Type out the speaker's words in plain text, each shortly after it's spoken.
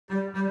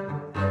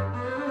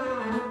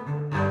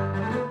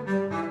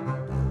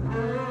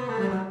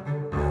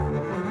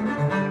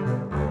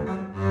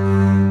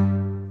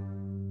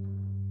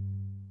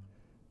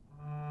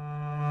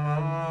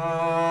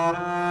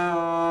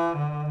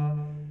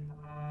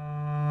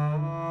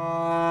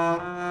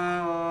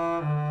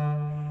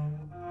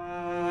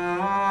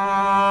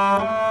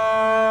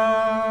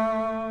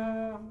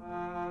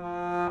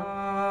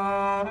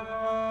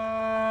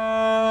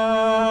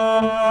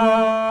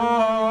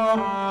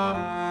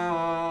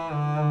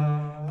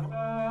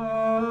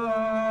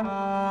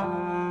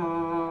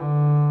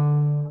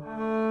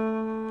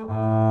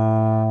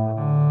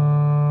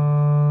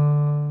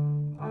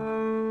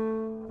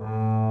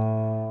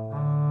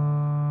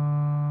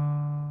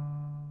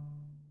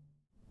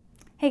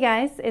Hey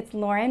guys, it's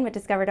Lauren with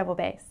Discover Double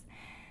Bass.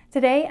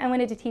 Today I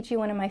wanted to teach you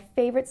one of my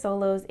favorite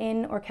solos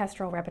in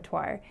orchestral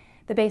repertoire,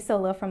 the bass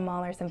solo from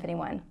Mahler Symphony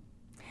 1.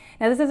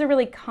 Now this is a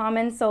really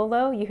common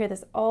solo. You hear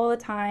this all the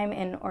time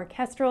in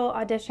orchestral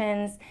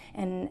auditions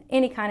and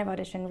any kind of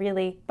audition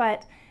really,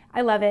 but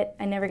I love it.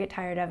 I never get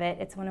tired of it.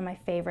 It's one of my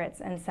favorites,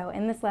 and so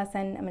in this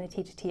lesson I'm going to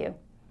teach it to you.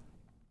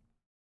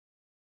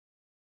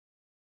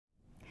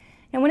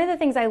 Now one of the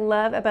things I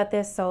love about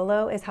this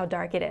solo is how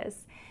dark it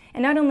is.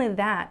 And not only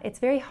that, it's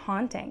very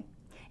haunting.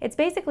 It's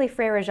basically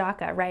Frère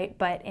Jacques, right,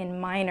 but in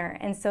minor.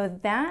 And so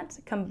that,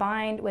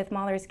 combined with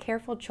Mahler's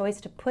careful choice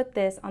to put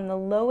this on the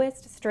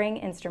lowest string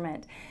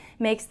instrument,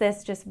 makes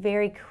this just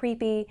very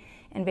creepy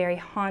and very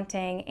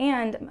haunting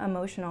and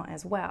emotional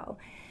as well.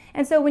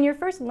 And so when you're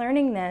first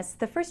learning this,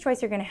 the first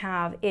choice you're going to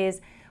have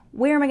is,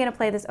 where am I going to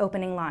play this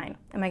opening line?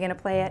 Am I going to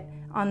play it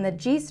on the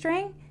G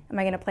string? Am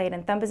I going to play it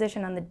in thumb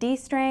position on the D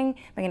string?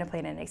 Am I going to play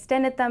it in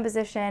extended thumb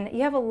position?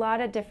 You have a lot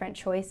of different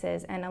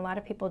choices, and a lot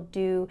of people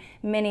do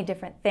many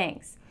different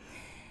things.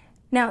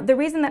 Now, the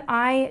reason that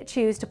I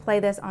choose to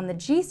play this on the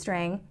G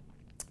string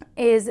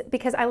is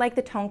because I like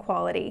the tone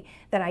quality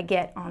that I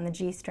get on the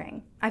G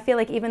string. I feel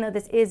like even though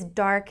this is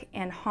dark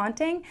and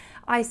haunting,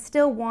 I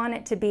still want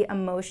it to be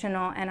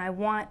emotional, and I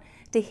want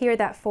to hear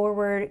that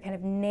forward kind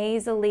of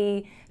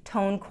nasally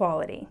tone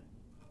quality.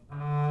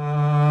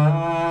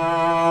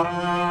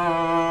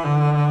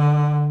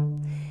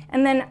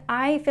 And then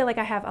I feel like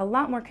I have a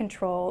lot more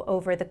control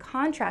over the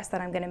contrast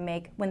that I'm going to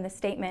make when the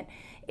statement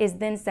is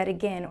then said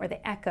again, or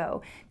the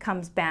echo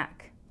comes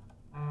back.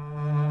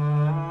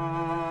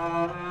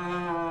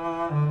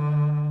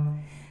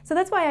 So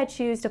that's why I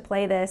choose to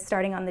play this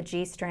starting on the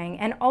G string.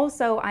 And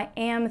also I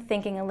am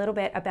thinking a little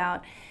bit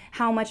about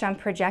how much I'm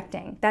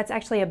projecting. That's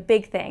actually a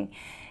big thing.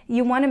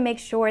 You want to make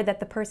sure that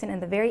the person in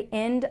the very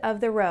end of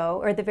the row,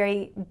 or the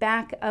very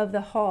back of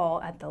the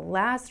hall at the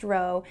last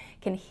row,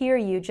 can hear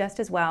you just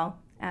as well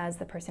as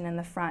the person in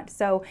the front.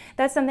 So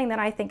that's something that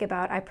I think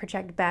about. I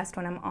project best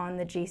when I'm on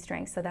the G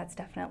string, so that's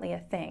definitely a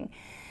thing.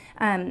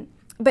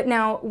 But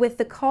now with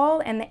the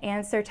call and the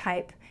answer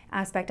type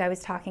aspect I was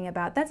talking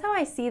about, that's how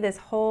I see this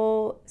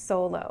whole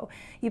solo.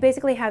 You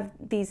basically have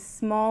these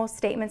small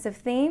statements of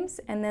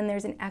themes, and then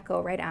there's an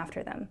echo right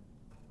after them.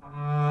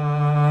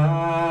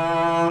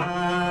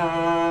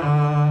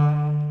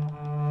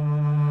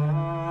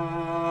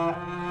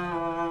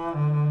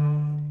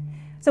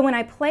 So when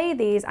I play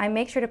these, I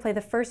make sure to play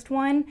the first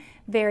one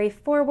very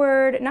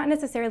forward, not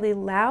necessarily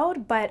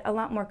loud, but a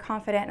lot more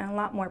confident and a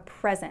lot more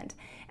present.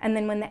 And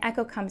then when the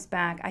echo comes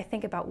back, I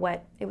think about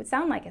what it would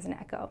sound like as an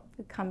echo. It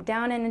would come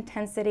down in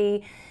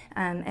intensity,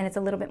 and it's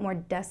a little bit more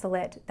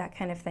desolate, that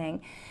kind of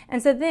thing.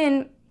 And so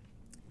then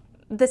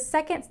the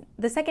second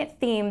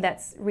theme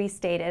that's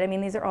restated, I mean,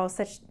 these are all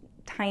such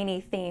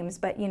tiny themes,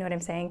 but you know what I'm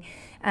saying,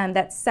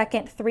 that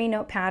second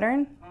three-note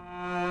pattern.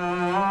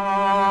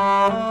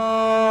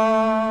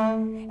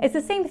 It's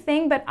the same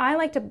thing, but I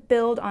like to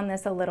build on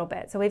this a little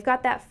bit. So we've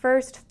got that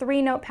first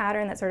three-note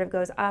pattern that sort of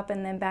goes up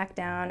and then back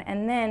down,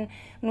 and then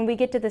when we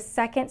get to the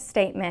second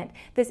statement,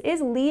 this is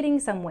leading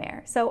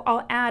somewhere. So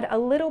I'll add a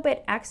little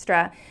bit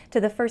extra to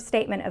the first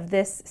statement of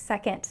this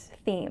second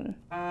theme.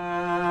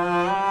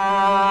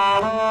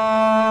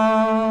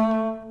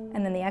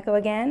 And then the echo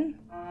again.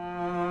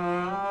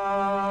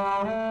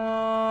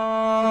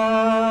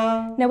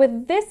 Now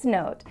with this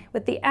note,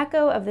 with the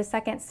echo of the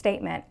second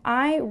statement,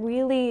 I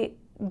really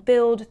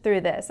build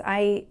through this.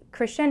 I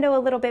crescendo a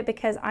little bit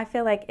because I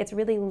feel like it's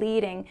really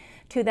leading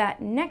to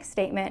that next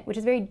statement, which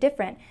is very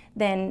different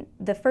than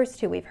the first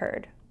two we've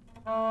heard.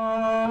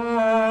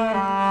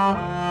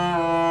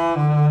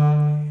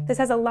 This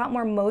has a lot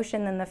more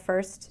motion than the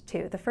first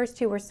two. The first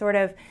two were sort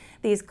of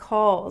these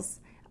calls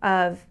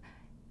of,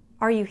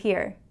 are you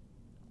here?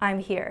 I'm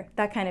here,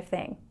 that kind of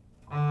thing.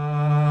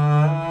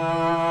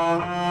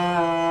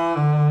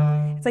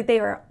 It's like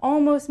they are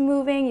almost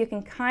moving. You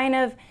can kind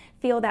of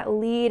feel that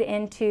lead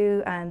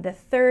into the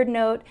third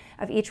note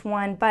of each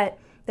one, but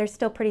they're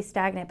still pretty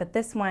stagnant. But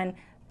this one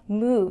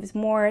moves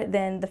more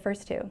than the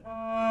first two.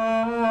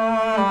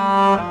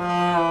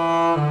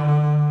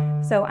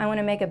 So I want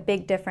to make a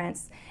big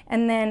difference.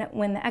 And then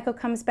when the echo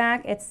comes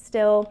back, it's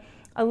still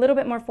a little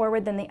bit more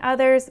forward than the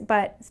others,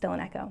 but still an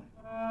echo.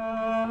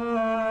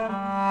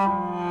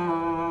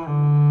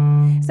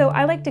 So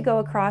I like to go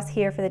across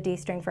here for the D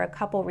string for a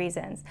couple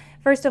reasons.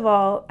 First of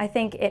all, I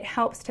think it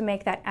helps to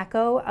make that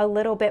echo a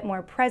little bit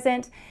more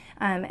present,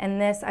 and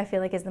this I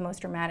feel like is the most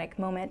dramatic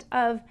moment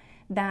of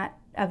the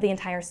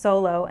entire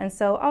solo. And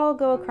so I'll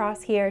go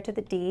across here to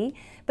the D,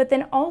 but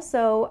then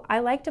also I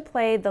like to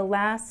play the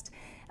last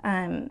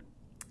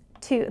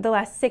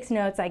six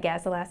notes, I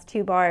guess, the last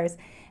two bars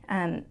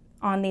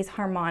on these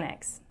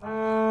harmonics.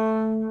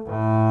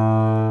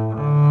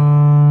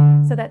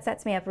 So that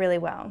sets me up really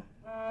well.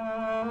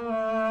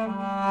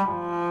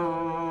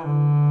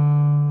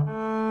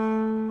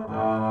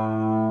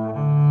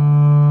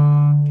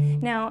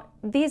 Now,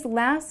 these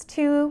last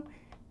two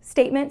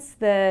statements,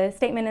 the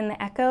statement and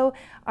the echo,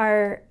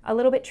 are a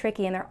little bit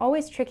tricky, and they're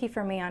always tricky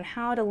for me on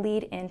how to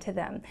lead into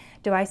them.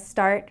 Do I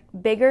start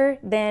bigger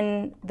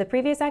than the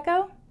previous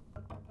echo?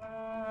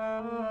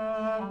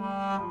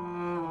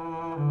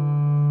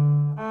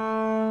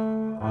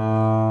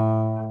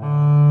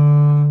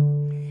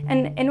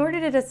 And in order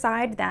to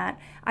decide that,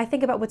 I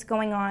think about what's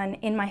going on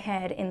in my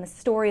head in the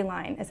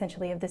storyline,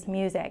 essentially, of this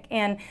music.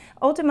 And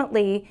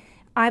ultimately,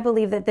 I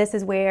believe that this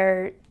is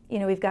where,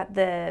 we've got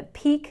the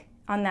peak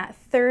on that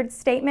third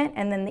statement,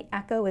 and then the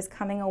echo is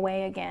coming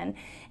away again.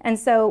 And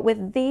so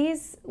with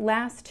these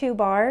last two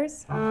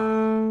bars,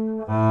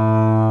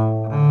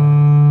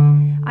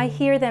 I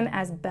hear them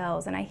as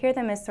bells, and I hear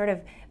them as sort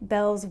of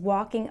bells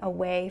walking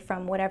away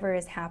from whatever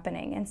is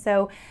happening. And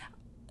so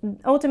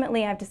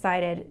ultimately, I've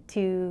decided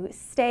to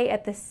stay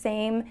at the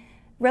same,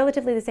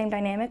 relatively the same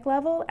dynamic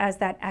level as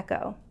that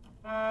echo.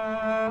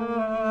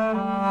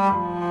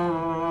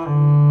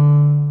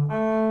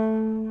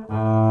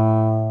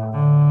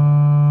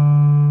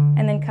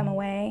 And then come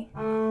away.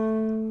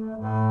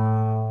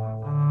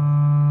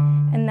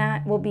 And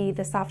that will be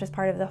the softest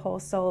part of the whole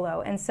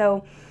solo. And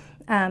so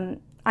I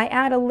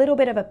add a little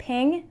bit of a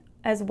ping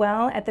as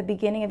well at the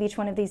beginning of each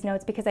one of these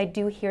notes, because I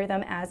do hear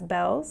them as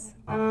bells.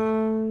 I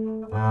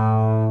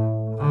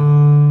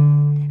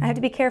have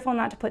to be careful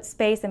not to put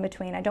space in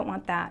between. I don't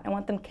want that. I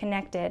want them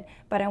connected,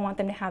 but I want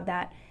them to have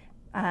that,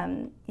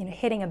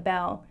 hitting a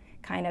bell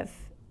kind of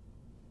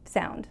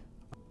sound.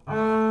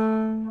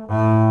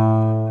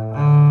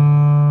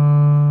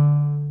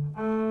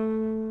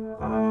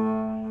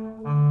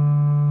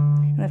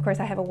 And of course,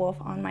 I have a wolf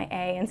on my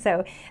A, and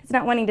so it's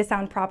not wanting to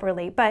sound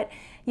properly, but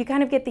you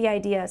kind of get the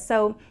idea.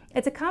 So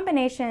it's a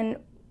combination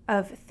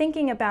of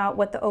thinking about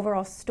what the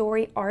overall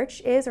story arch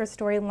is, or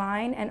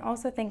storyline, and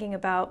also thinking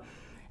about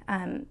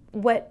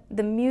what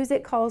the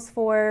music calls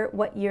for,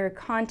 what your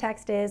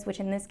context is, which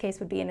in this case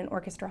would be in an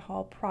orchestra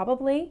hall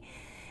probably,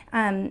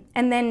 and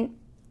then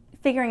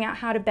figuring out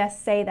how to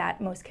best say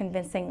that most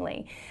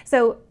convincingly.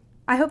 So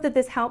I hope that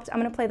this helped. I'm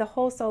going to play the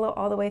whole solo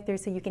all the way through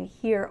so you can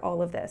hear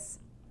all of this.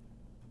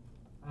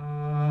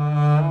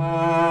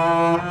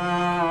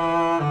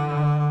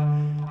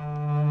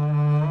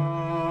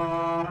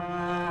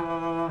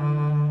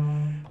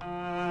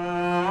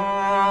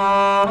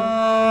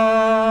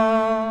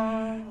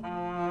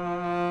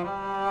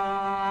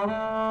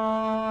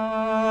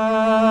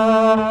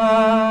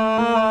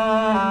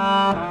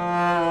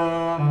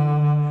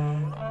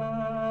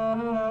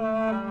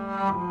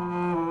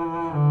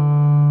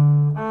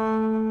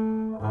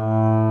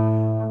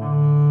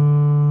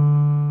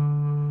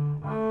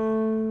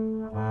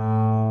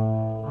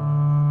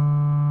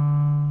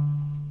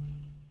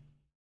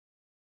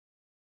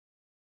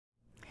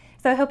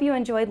 So I hope you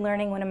enjoyed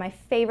learning one of my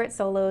favorite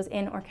solos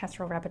in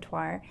orchestral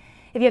repertoire.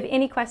 If you have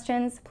any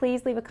questions,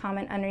 please leave a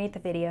comment underneath the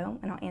video,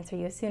 and I'll answer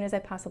you as soon as I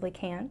possibly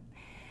can.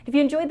 If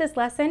you enjoyed this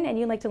lesson and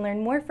you'd like to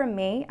learn more from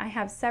me, I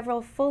have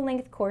several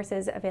full-length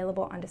courses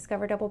available on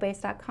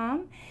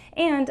discoverdouble-bass.com,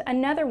 and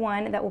another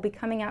one that will be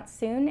coming out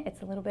soon.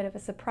 It's a little bit of a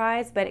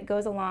surprise, but it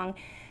goes along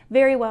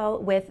very well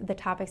with the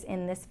topics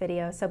in this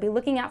video, so be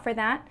looking out for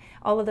that.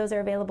 All of those are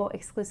available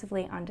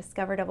exclusively on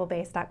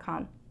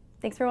discoverdouble-bass.com.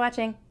 Thanks for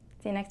watching.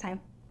 See you next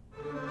time.